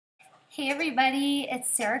Hey everybody,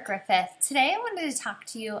 it's Sarah Griffith. Today I wanted to talk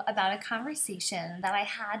to you about a conversation that I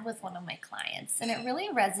had with one of my clients, and it really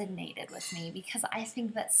resonated with me because I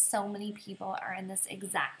think that so many people are in this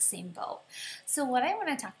exact same boat. So what I want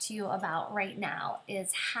to talk to you about right now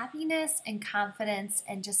is happiness and confidence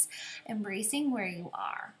and just embracing where you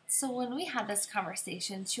are. So when we had this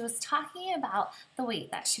conversation, she was talking about the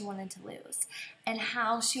weight that she wanted to lose and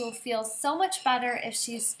how she will feel so much better if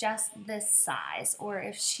she's just this size, or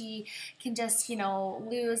if she can just,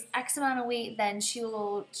 lose X amount of weight, then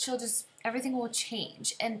she'll just, everything will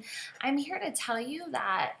change. And I'm here to tell you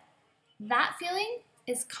that that feeling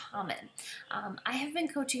is common. I have been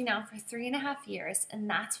coaching now for 3.5 years, and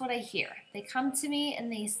that's what I hear. They come to me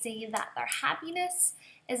and they say that their happiness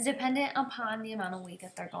is dependent upon the amount of weight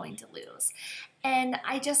that they're going to lose. And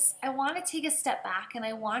I want to take a step back, and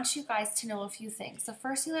I want you guys to know a few things. The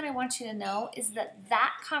first thing that I want you to know is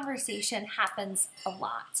that conversation happens a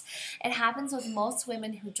lot. It happens with most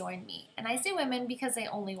women who join me. And I say women because I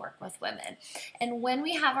only work with women. And when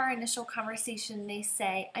we have our initial conversation, they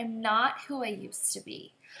say, I'm not who I used to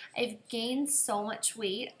be. I've gained so much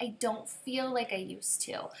weight, I don't feel like I used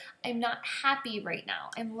to. I'm not happy right now.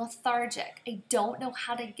 I'm lethargic. I don't know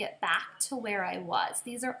how to get back to where I was.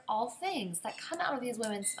 These are all things that come out of these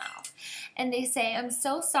women's mouths. And they say, I'm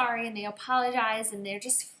so sorry, and they apologize, and they're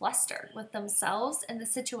just flustered with themselves and the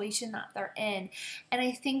situation that they're in. And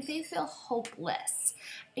I think they feel hopeless.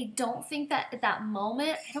 I don't think that at that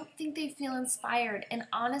moment, I don't think they feel inspired. And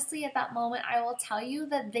honestly, at that moment, I will tell you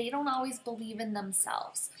that they don't always believe in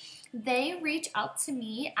themselves. They reach out to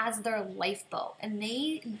me as their lifeboat, and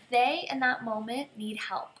they in that moment need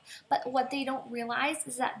help. But what they don't realize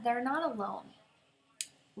is that they're not alone.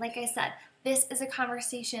 Like I said, this is a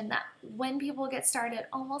conversation that when people get started,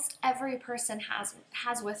 almost every person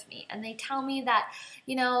has with me, and they tell me that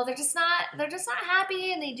they're just not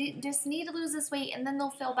happy, and they just need to lose this weight, and then they'll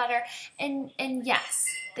feel better. And yes,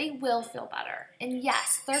 they will feel better, and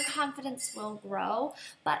yes, their confidence will grow.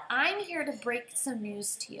 But I'm here to break some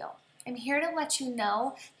news to you. I'm here to let you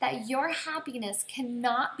know that your happiness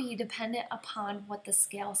cannot be dependent upon what the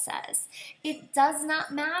scale says. It does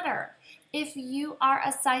not matter if you are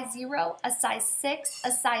a size 0, a size 6, a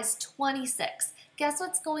size 26. Guess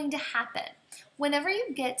what's going to happen? Whenever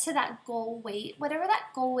you get to that goal weight, whatever that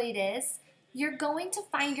goal weight is, you're going to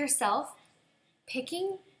find yourself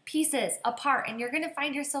picking pieces apart, and you're going to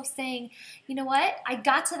find yourself saying, you know what, I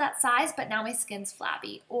got to that size, but now my skin's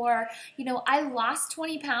flabby. Or, I lost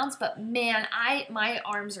 20 pounds, but man, my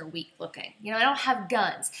arms are weak looking. I don't have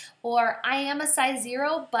guns. Or I am a size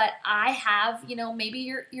 0, but I have, maybe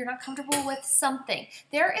you're not comfortable with something.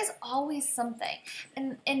 There is always something.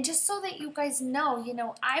 And just so that you guys know,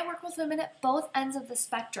 I work with women at both ends of the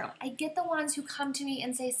spectrum. I get the ones who come to me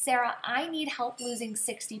and say, Sarah, I need help losing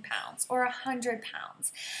 60 pounds or 100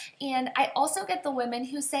 pounds. And I also get the women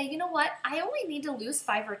who say, you know what, I only need to lose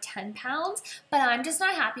 5 or 10 pounds, but I'm just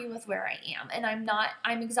not happy with where I am, and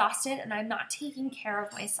I'm exhausted, and I'm not taking care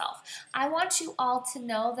of myself. I want you all to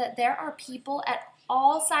know that there are people at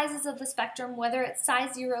all sizes of the spectrum, whether it's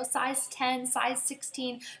size 0, size 10, size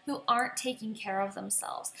 16, who aren't taking care of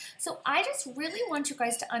themselves. So I just really want you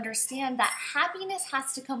guys to understand that happiness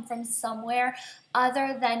has to come from somewhere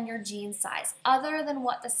other than your jean size, other than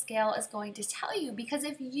what the scale is going to tell you. Because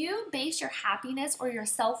if you base your happiness or your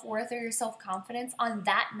self-worth or your self-confidence on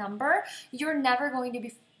that number, you're never going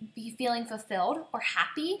to be feeling fulfilled or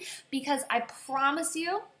happy, because I promise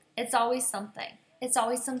you, it's always something. It's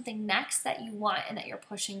always something next that you want and that you're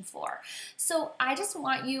pushing for. So I just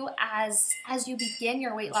want you, as you begin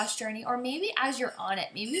your weight loss journey, or maybe as you're on it,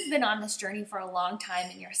 maybe you've been on this journey for a long time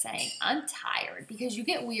and you're saying, I'm tired, because you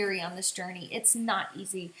get weary on this journey. It's not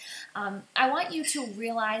easy. I want you to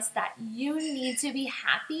realize that you need to be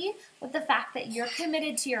happy with the fact that you're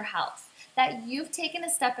committed to your health, that you've taken a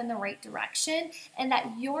step in the right direction, and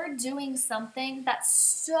that you're doing something that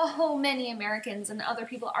so many Americans and other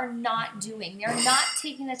people are not doing. They're not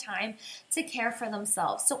taking the time to care for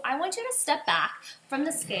themselves. So I want you to step back from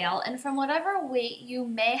the scale and from whatever weight you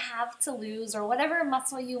may have to lose or whatever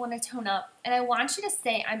muscle you want to tone up, and I want you to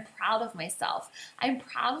say, I'm proud of myself. I'm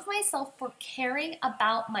proud of myself for caring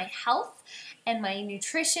about my health and my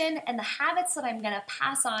nutrition and the habits that I'm going to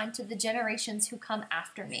pass on to the generations who come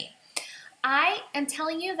after me. I am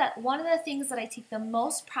telling you that one of the things that I take the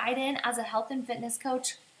most pride in as a health and fitness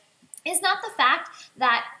coach is not the fact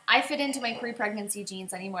that I fit into my pre-pregnancy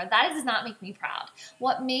jeans anymore. That does not make me proud.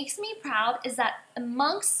 What makes me proud is that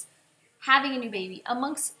amongst having a new baby,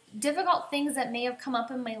 amongst difficult things that may have come up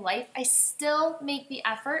in my life, I still make the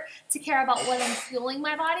effort to care about what I'm fueling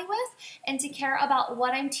my body with and to care about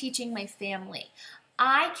what I'm teaching my family.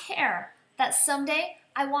 I care that someday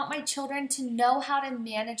I want my children to know how to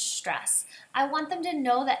manage stress. I want them to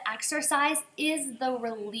know that exercise is the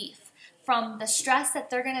relief from the stress that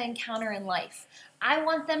they're going to encounter in life. I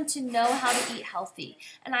want them to know how to eat healthy,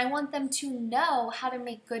 and I want them to know how to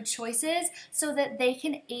make good choices so that they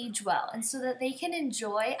can age well and so that they can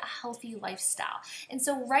enjoy a healthy lifestyle. And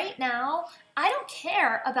so right now, I don't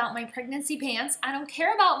care about my pregnancy pants. I don't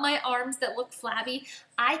care about my arms that look flabby.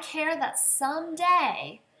 I care that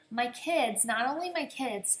someday my kids, not only my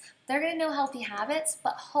kids, they're going to know healthy habits,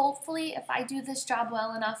 but hopefully if I do this job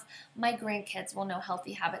well enough, my grandkids will know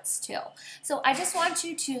healthy habits too. So I just want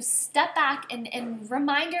you to step back and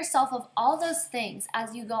remind yourself of all those things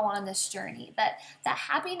as you go on this journey, that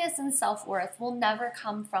happiness and self-worth will never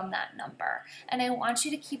come from that number. And I want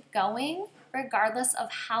you to keep going regardless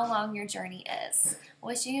of how long your journey is.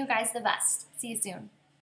 Wishing you guys the best. See you soon.